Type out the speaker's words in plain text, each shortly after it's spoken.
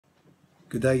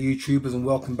Good day YouTubers, and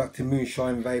welcome back to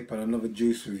Moonshine Vaper and another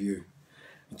juice review.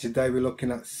 And today we're looking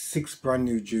at 6 brand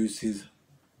new juices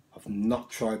I've not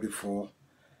tried before,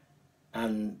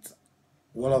 and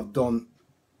what I've done,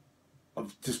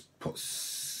 I've just put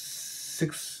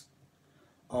 6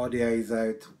 RDAs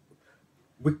out,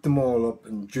 wicked them all up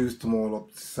and juiced them all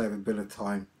up to save a bit of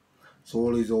time. So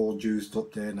all is all juiced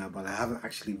up there now, but I haven't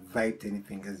actually vaped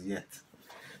anything as yet.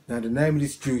 Now the name of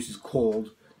this juice is called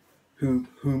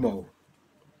Humo.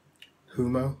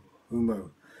 Humo,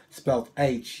 spelled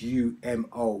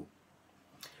H-U-M-O.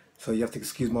 So you have to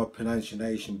excuse my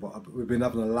pronunciation, but we've been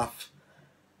having a laugh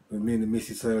with me and the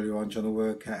missus earlier on trying to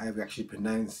work out how we actually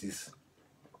pronounce this.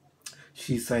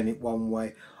 She's saying it one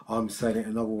way, I'm saying it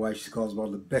another way. She goes, well,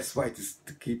 the best way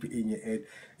to keep it in your head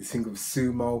is think of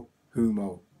sumo,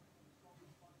 Humo.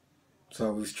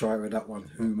 So let's try with that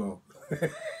one, Humo.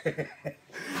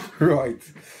 Right,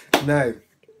 now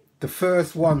the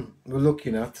first one we're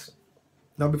looking at.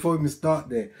 Now before we even start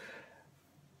there,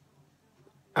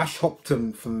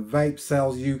 Upton from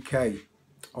Vapesalesuk UK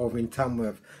over in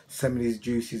Tamworth sent me these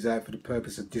juices out for the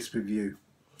purpose of this review.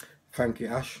 Thank you,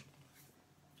 Ash.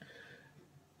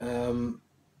 I'm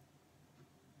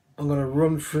going to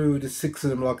run through the 6 of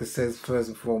them like I said first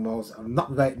and foremost. I've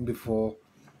not vaped before,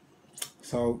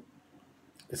 so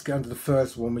let's get on to the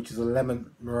first one, which is a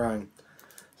lemon meringue.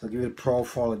 So I'll give you the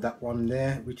profile of that one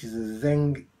there, which is a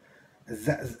zengy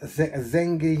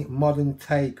modern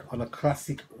take on a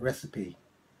classic recipe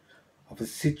of a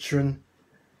citron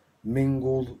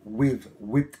mingled with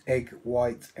whipped egg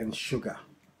white and sugar.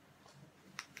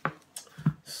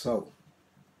 So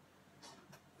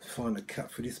let's find a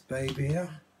cap for this baby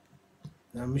here.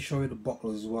 Now let me show you the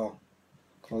bottle as well.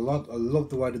 I love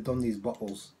the way they've done these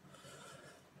bottles.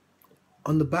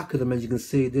 On the back of them, as you can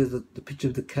see, there's the picture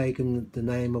of the cake and the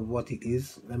name of what it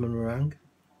is, lemon meringue.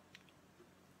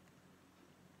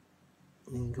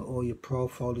 And you got all your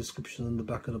profile description on the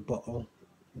back of the bottle,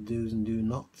 the do's and do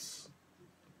nots.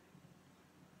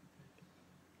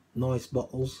 Nice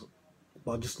bottles,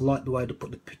 but I just like the way they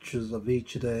put the pictures of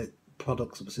each of the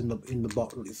products that's in the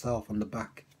bottle itself on the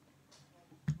back.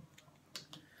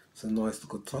 It's a nice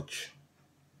little touch.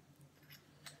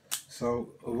 So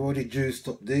I've already juiced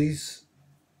up these.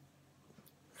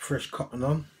 Fresh cotton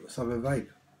on. Let's have a vape.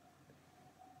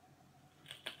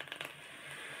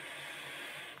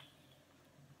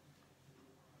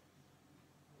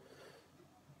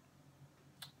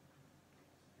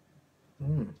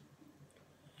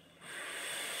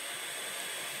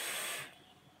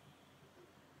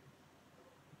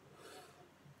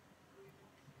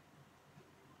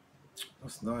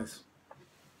 That's nice.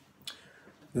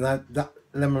 Now that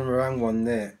lemon meringue one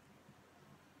there,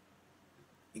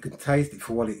 you can taste it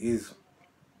for what it is,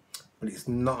 but it's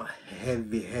not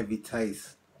heavy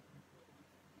taste.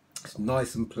 It's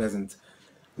nice and pleasant,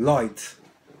 light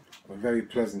but very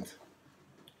pleasant.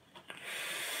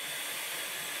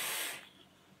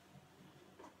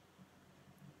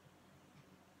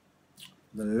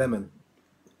 The lemon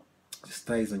just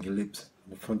stays on your lips,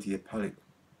 in the front of your palate,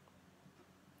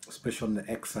 especially on the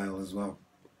exhale as well.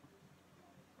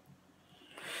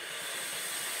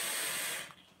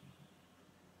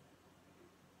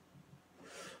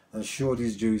 I'm sure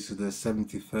these juices are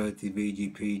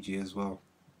 70-30 VGPG as well,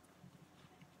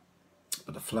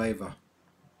 but the flavour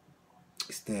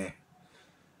is there,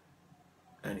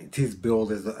 and it is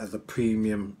billed as a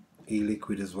premium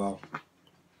e-liquid as well.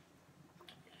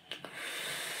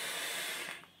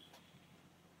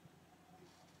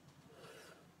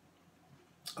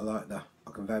 I like that.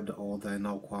 I can vape that all day,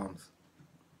 no qualms.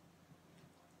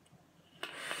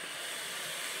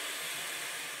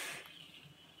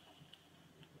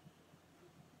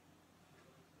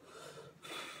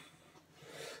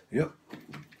 Yep.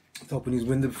 Let's open his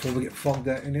window before we get fogged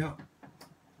out in here.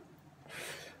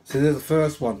 So there's the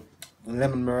first one, the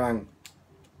lemon meringue.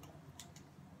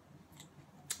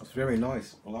 That's very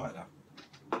nice. I like that.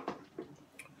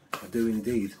 I do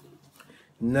indeed.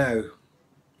 Now,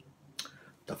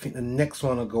 I think the next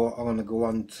one I'm going to go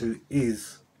on to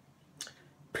is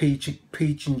Peach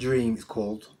and Dream. It's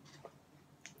called.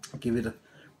 I'll give you the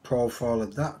profile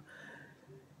of that.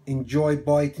 Enjoy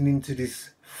biting into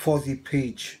this fuzzy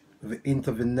peach with an hint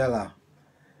of vanilla.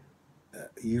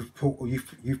 You I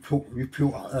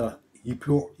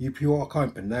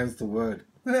can't pronounce the word.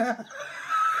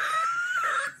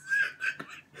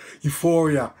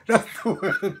 Euphoria. That's the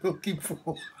word I'm looking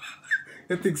for.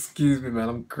 You have to excuse me, man.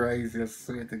 I'm crazy. I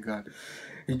swear to God.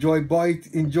 Enjoy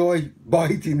biting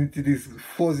into this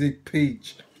fuzzy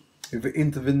peach with an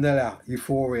hint of vanilla.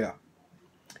 Euphoria.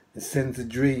 It sends a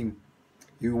dream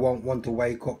you won't want to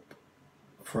wake up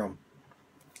from.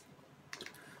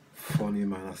 funny,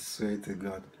 man, I swear to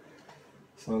God.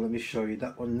 So let me show you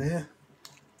that one there.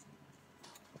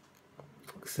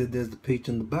 Like I said, there's the peach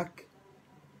on the back.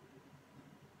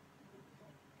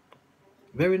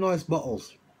 Very nice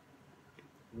bottles,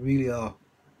 really are.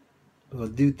 But I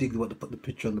do dig what they put the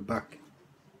picture on the back.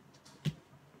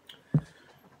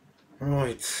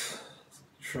 Right,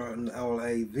 try an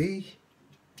LAV.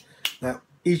 Now,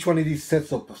 each one of these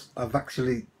setups, I've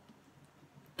actually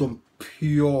done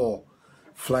pure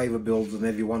flavour builds on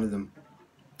every one of them.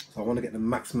 So I want to get the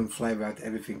maximum flavour out of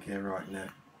everything here right now.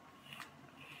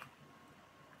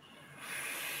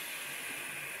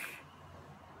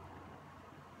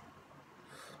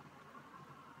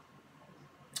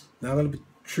 Now I'm going to be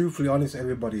truthfully honest with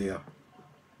everybody here.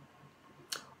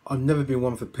 I've never been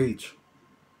one for peach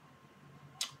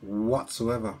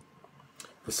whatsoever.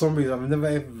 For some reason I've never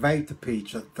ever vaped a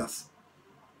peach that's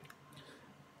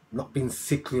not been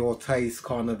sickly or taste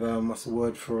kind of what's the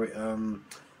word for it,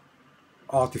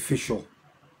 artificial.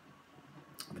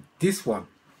 But this one,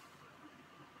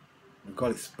 I've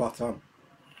got it spot on.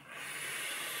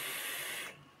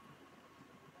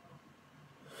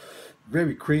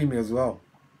 Very creamy as well.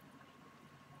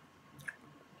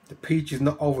 The peach is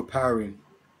not overpowering,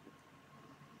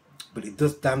 but it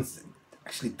does dance,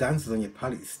 actually dances on your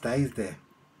palate, it stays there.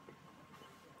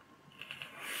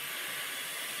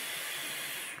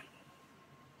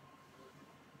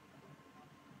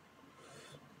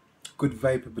 Good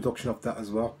vapor production of that as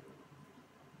well.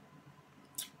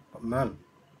 But man,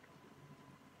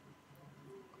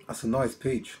 that's a nice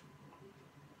peach.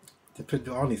 To be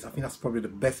honest, I think that's probably the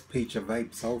best peach I've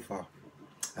vaped so far,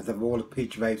 out of all the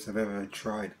peach vapes I've ever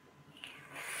tried.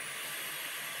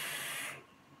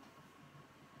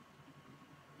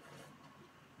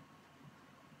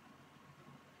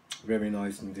 Very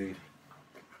nice indeed.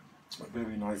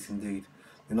 Very nice indeed.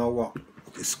 You know what?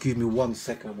 Excuse me 1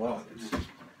 second while I just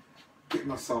get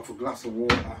myself a glass of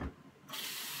water.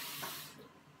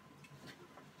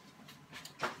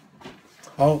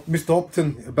 Oh, Mr.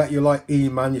 Upton, I bet you like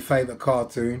E-Man, your favourite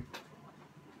cartoon.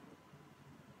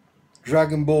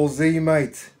 Dragon Ball Z,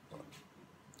 mate.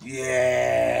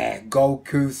 Yeah,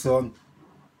 Goku, son.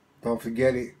 Don't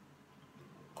forget it.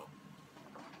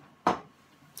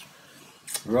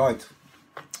 Right,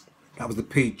 that was the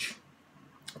peach.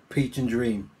 Peach and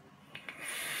Dream.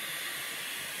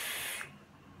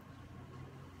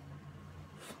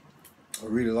 I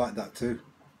really like that too.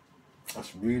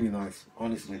 That's really nice,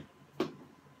 honestly.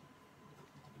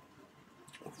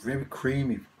 Very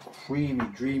creamy,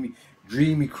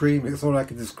 dreamy creamy. That's all I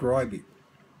can describe it.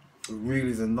 It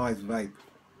really is a nice vape.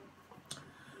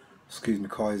 Excuse me,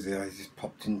 Kaiser, I just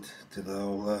popped into the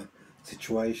whole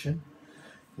situation.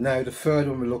 Now the third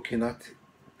one we're looking at,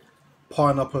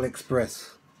 Pineapple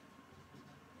Express.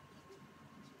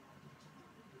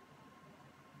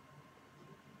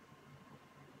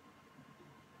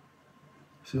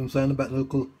 See what I'm saying about the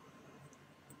local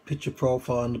picture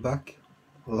profile on the back?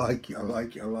 I like it, I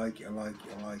like it, I like it, I like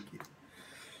it, I like it.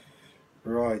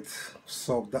 Right,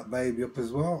 soak that baby up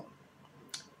as well.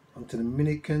 Onto the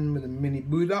Minican with the mini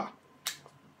Buddha.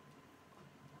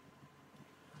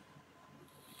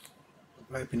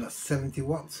 Vaping at 70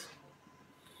 watts.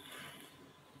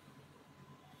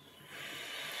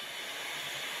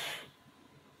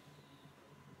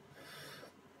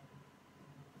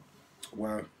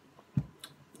 Wow.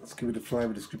 Let's give it a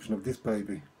flavour description of this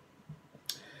baby.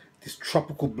 This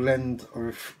tropical blend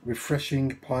of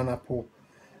refreshing pineapple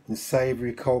and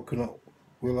savoury coconut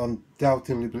will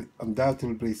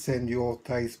undoubtedly send your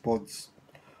taste buds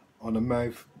on a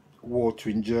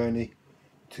mouth-watering journey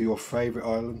to your favourite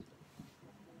island.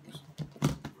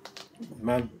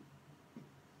 Man,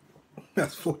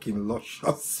 that's fucking lush,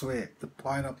 I swear. The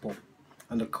pineapple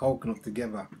and the coconut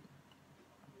together.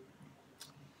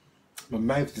 My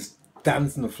mouth just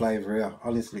dancing the flavour here,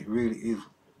 honestly, it really is.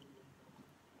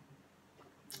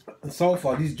 And so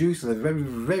far these juices are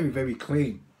very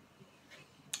clean.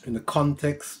 In the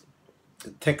context,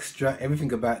 the texture,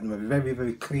 everything about them are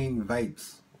very clean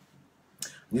vapes.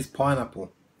 And this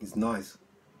pineapple is nice.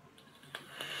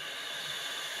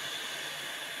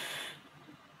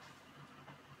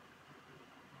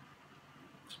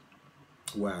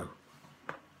 Wow,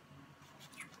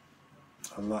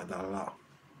 I like that a lot.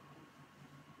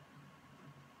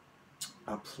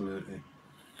 Absolutely.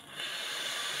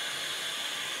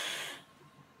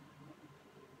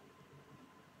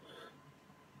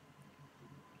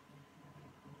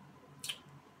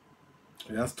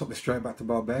 Yeah, that's took me straight back to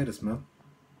Barbados, man.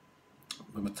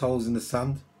 With my toes in the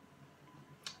sand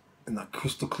and that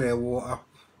crystal clear water.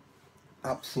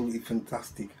 Absolutely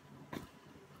fantastic.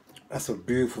 That's a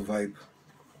beautiful vape.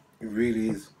 It really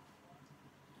is.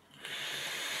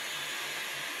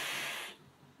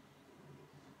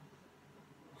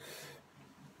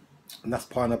 and that's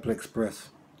Pineapple Express.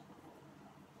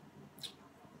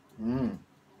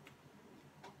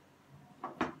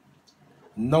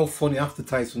 No funny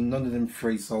aftertaste from none of them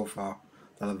three so far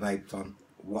that I've vaped on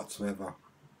whatsoever.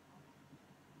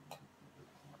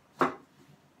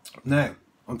 Now,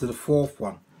 onto the fourth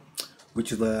one,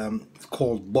 which is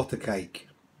called Butter Cake.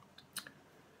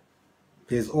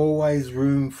 There's always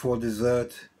room for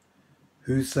dessert.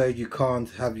 Who said you can't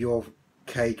have your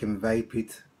cake and vape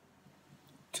it?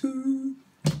 Two.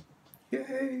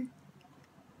 Yay.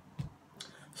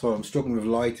 So I'm struggling with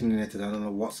lighting in it today. I don't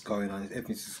know what's going on.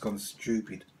 Everything's just gone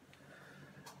stupid.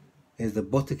 Here's the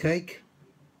butter cake.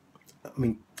 I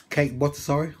mean cake butter,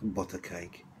 sorry. Butter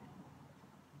cake.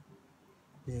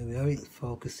 There we have it,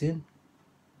 focusing.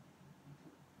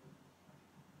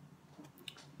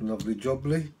 Lovely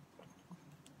jubbly.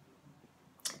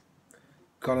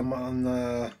 Got them on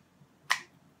the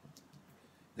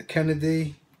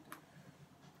Kennedy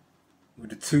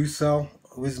with the 2-cell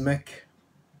Wismec.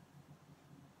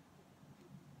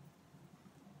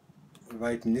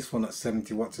 Vaping this one at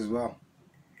 70 watts as well.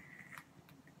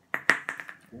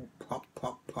 Ooh, pop,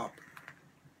 pop, pop.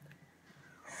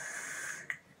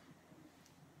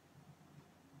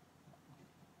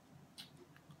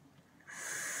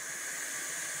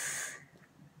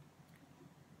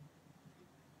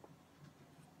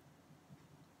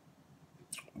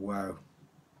 Wow,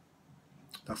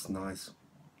 that's nice.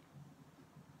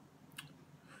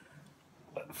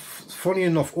 Funny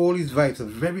enough, all these vapes are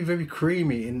very, very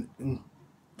creamy in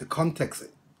the context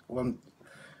when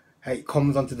it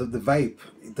comes onto the vape.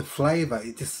 The flavour,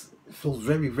 it just feels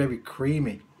very, very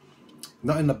creamy.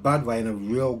 Not in a bad way, in a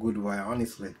real good way,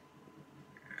 honestly.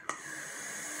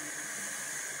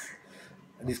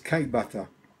 And this cake batter,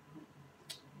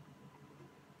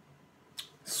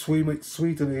 sweet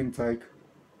in the intake,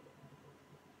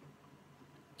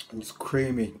 and it's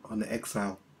creamy on the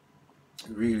exhale.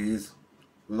 It really is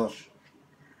lush.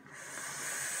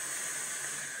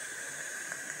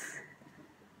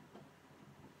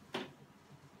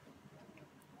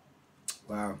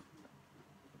 Wow,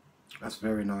 that's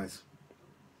very nice.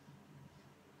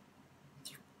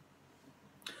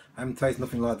 I haven't tasted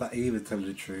nothing like that either, to tell you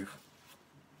the truth.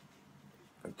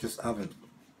 I just haven't.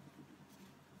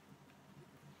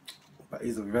 But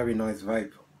it's a very nice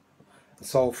vape.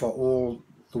 So for all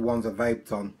the ones I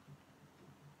vaped on,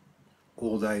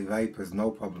 all day vapors,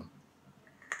 no problem.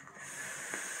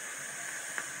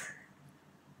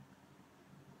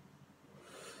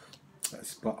 That's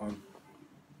spot on.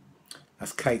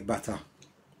 That's cake batter.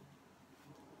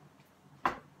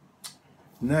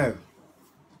 Now,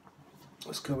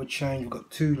 let's go with change. We've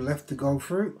got 2 left to go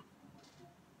through.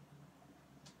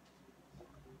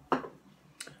 We're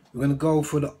going to go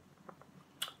for the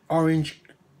orange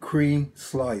cream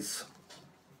slice.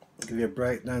 I'll give you a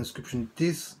breakdown description.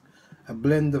 This, a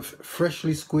blend of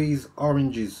freshly squeezed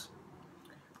oranges,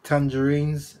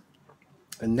 tangerines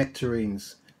and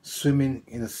nectarines swimming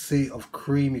in a sea of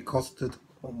creamy custard.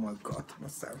 Oh my god, that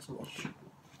sounds lush.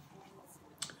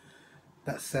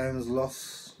 That sounds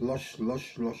lush.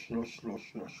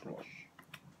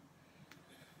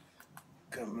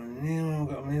 Got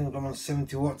my on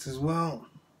 70 watts as well.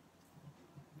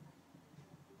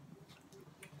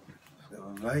 Got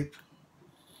a vape.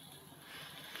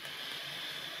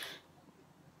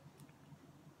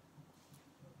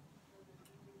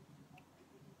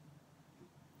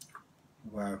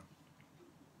 Wow.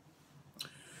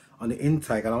 On the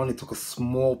intake, I only took a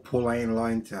small pull. I ain't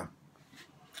lying to you.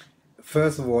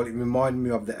 First of all, it reminded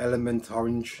me of the Element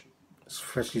orange. It's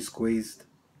freshly squeezed,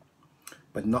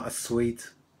 but not as sweet.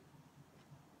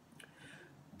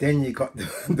 Then you got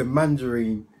the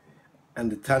mandarin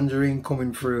and the tangerine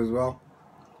coming through as well.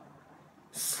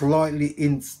 Slightly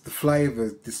the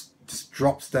flavour just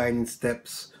drops down in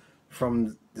steps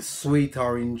from the sweet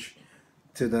orange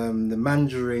to the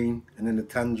mandarin and then the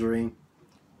tangerine.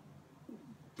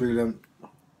 Brilliant.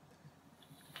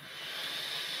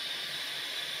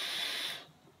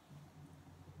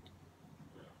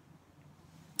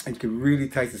 And you can really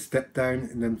taste the step down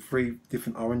in them 3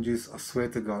 different oranges, I swear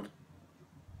to God.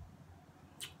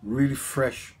 Really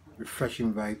fresh,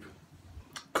 refreshing vape.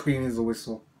 Clean as a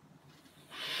whistle.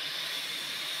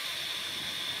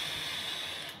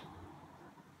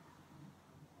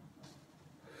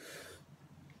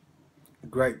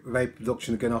 Great vape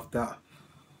production again off that.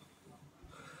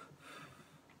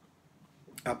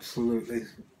 Absolutely.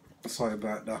 Sorry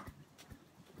about that.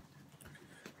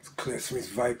 Let's clear some of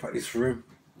this vape out of this room.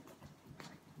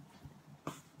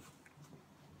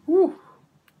 Woo!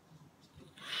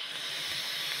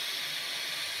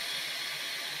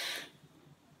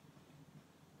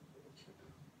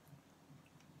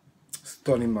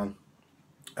 Stunning, man.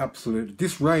 Absolutely.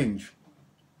 This range,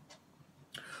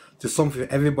 there's something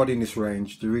for everybody in this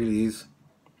range. There really is.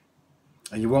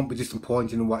 And you won't be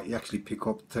disappointed in what you actually pick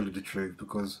up, to tell you the truth,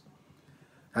 because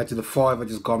out of the 5 I've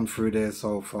just gone through there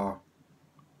so far,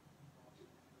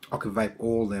 I could vape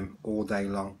all them all day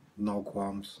long, no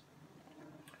qualms.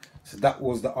 So that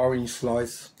was the orange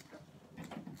slice.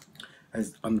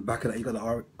 And on the back of that you got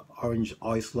the orange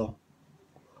Isla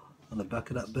on the back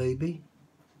of that baby.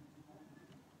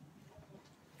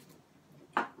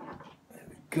 There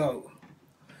we go.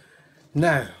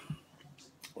 Now,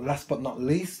 last but not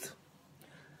least,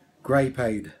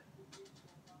 Grapeade.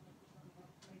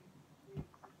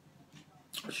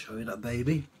 I'll show you that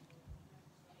baby.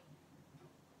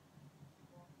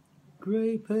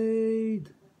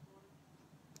 Grapeade.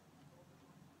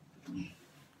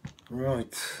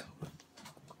 Right.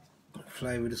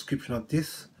 Flavor description of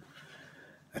this: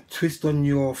 a twist on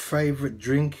your favorite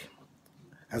drink.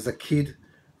 As a kid,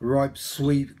 ripe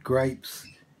sweet grapes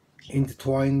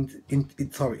intertwisted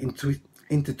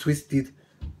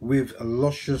with a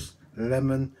luscious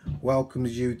lemon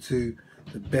welcomes you to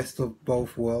the best of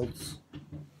both worlds.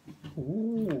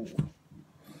 Ooh.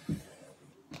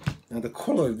 Now the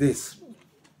colour of this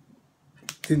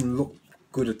didn't look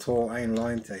good at all, I ain't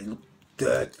lying to you. It looked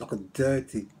dirty, like a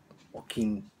dirty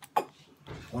fucking... I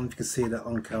wonder if you can see that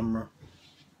on camera.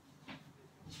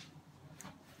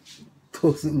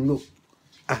 Doesn't look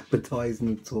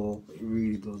appetizing at all, it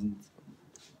really doesn't.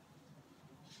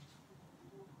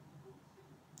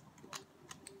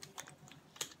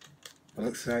 But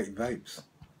let's see how it vapes.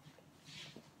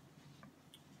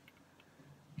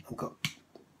 I've got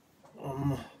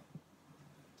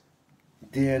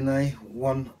DNA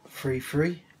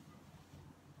 133,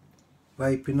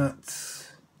 vaping at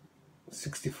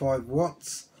 65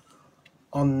 watts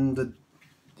on the,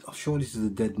 I'm sure this is a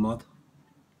dead mod.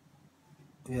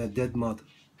 Yeah, dead mod.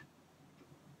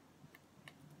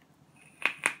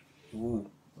 Ooh,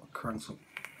 that cranks up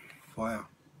fire.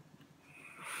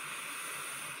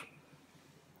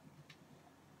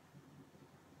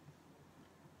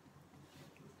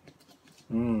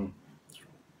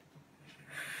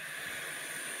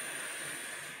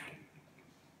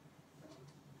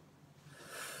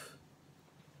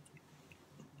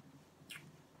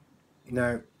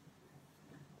 Now,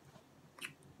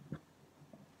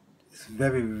 it's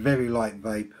very, very light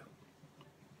vape.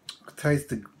 I can taste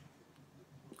the,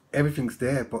 everything's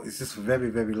there, but it's just very,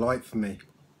 very light for me.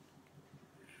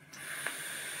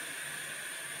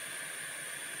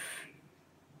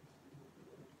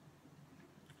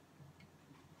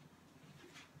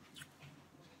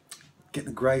 Get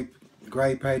the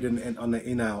Grapeade and on the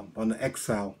inhale, on the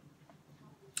exhale.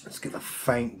 Let's get the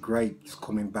faint grape just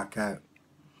coming back out.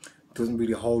 Doesn't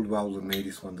really hold well with me,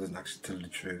 this one doesn't, actually, tell the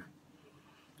truth.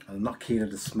 I'm not keen on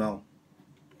the smell.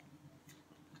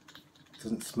 It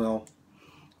doesn't smell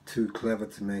too clever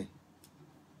to me.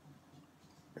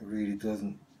 It really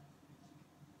doesn't.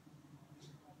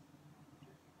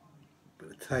 But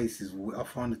the taste is, I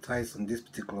find the taste on this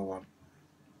particular one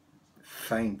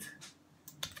faint.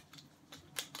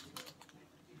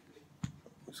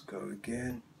 Let's go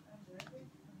again.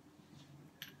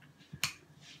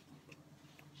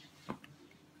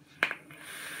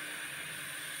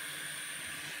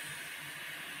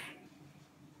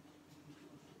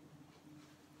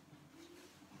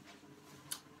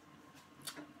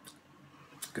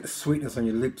 Get the sweetness on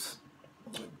your lips,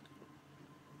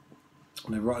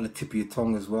 and they're right on the tip of your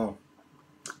tongue as well.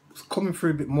 It's coming through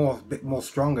a bit more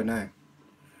stronger now.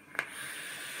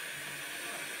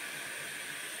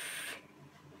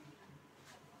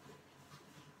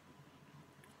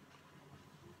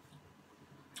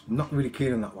 I'm not really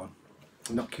keen on that one.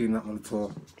 I'm not keen on that one at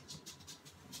all.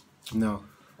 No,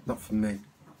 not for me.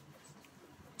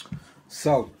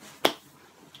 So,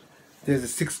 there's the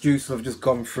 6 juices I've just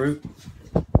gone through.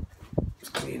 Let's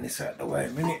clean this out of the way a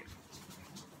minute.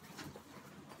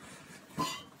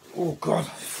 Oh God,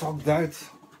 fogged out.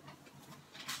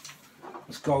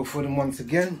 Let's go for them once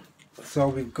again. So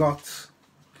we've got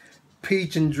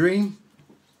Peach and Dream.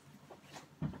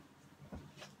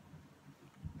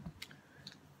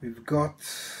 We've got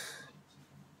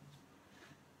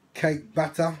Cake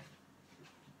Batter.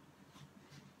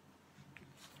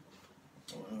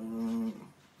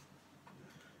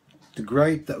 The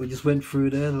grape that we just went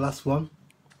through there, the last one.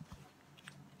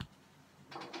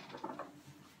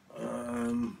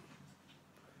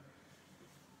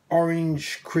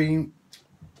 Orange cream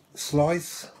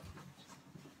slice.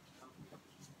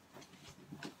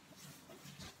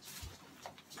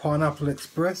 Pineapple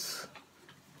Express.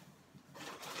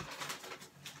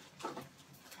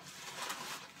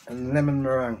 And lemon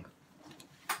meringue.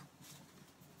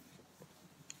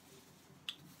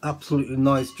 absolutely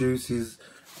nice juices.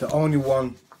 The only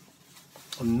one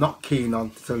I'm not keen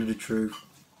on, to tell you the truth,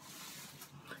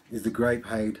 is the grape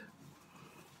Haid.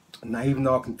 And even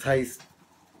though I can taste,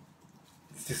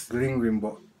 it's just lingering,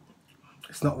 but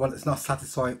it's not one. It's not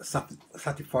satisfying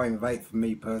vape for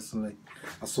me personally.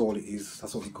 That's all it is.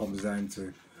 That's what it comes down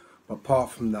to. But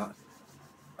apart from that,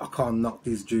 I can't knock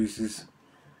these juices.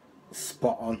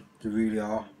 Spot on, they really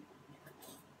are.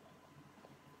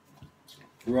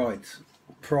 Right,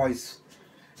 price.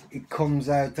 It comes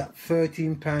out at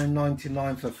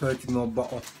 £13.99 for a 30ml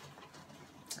bottle,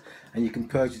 and you can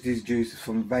purchase these juices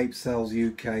from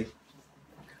Vapesalesuk UK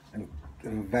and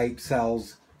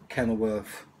Vapesalesuk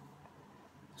Kenilworth.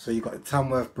 So you've got the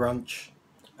Tamworth branch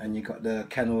and you've got the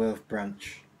Kenilworth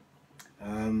branch.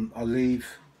 I'll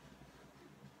leave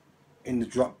in the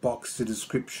drop box the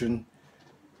description,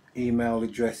 email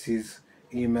addresses.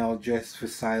 Email address for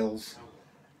sales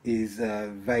is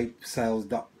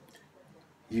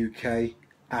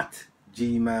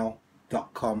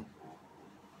vapesales.uk@gmail.com.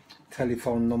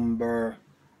 Telephone number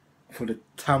for the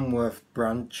Tamworth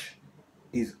branch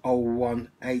is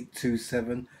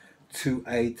 01827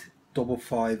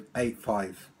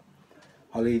 285585.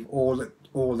 I'll leave all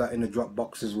that in the drop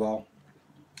box as well,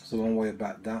 so don't worry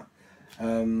about that.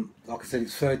 Like I said,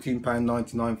 it's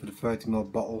 £13.99 for the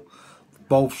 30ml bottle.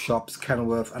 Both shops,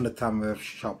 Kenilworth and the Tamworth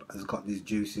shop, has got these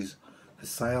juices for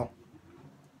sale.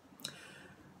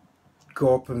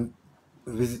 Go up and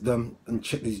visit them and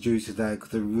check these juices out,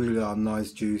 because they really are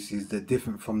nice juices. They're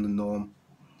different from the norm.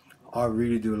 I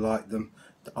really do like them.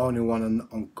 The only one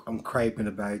I'm craving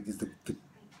about is the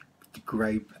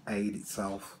grape Haid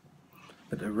itself,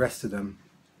 but the rest of them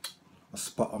are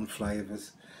spot on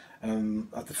flavours. I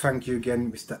have to thank you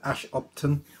again, Mr.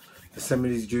 Upton, for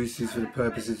sending me these juices for the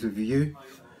purposes of review.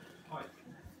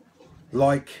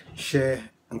 Like,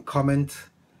 share and comment.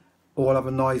 All have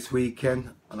a nice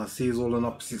weekend, and I'll see you all on the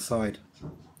opposite side.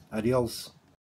 Adios.